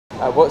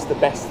What's the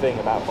best thing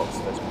about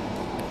Oxford?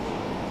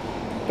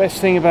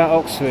 Best thing about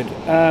Oxford?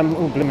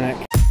 Oh, blimmin'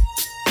 heck.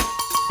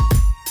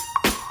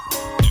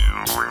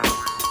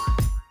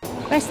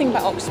 Best thing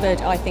about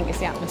Oxford, I think, is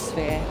the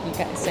atmosphere. You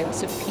get a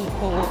sense of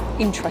people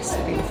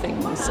interested in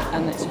things,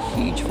 and it's a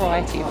huge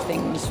variety of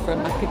things,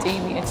 from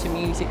academia to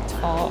music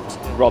to art.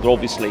 Rather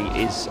obviously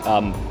is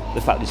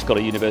the fact that it's got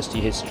a university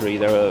history.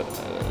 There are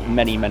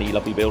many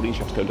lovely buildings.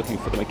 You have to go looking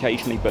for them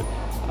occasionally, but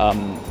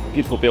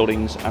beautiful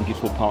buildings and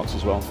beautiful parks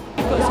as well.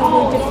 We've got some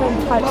really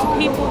different types of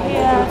people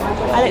here,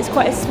 and it's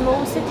quite a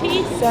small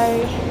city, so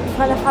you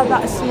kind of have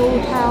that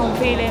small town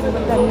feeling,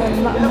 but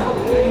then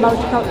the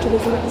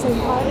multiculturalism at the same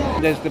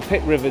time. There's the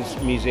Pitt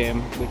Rivers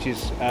Museum, which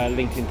is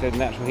linked into the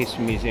Natural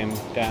History Museum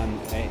down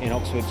in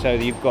Oxford, so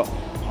you've got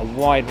a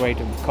wide range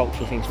of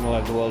cultural things from all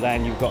over the world,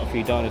 and you've got a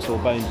few dinosaur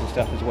bones and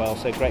stuff as well,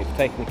 so great for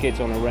taking the kids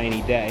on a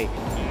rainy day.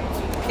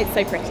 It's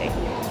so pretty.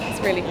 It's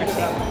really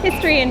pretty.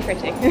 History and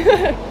pretty.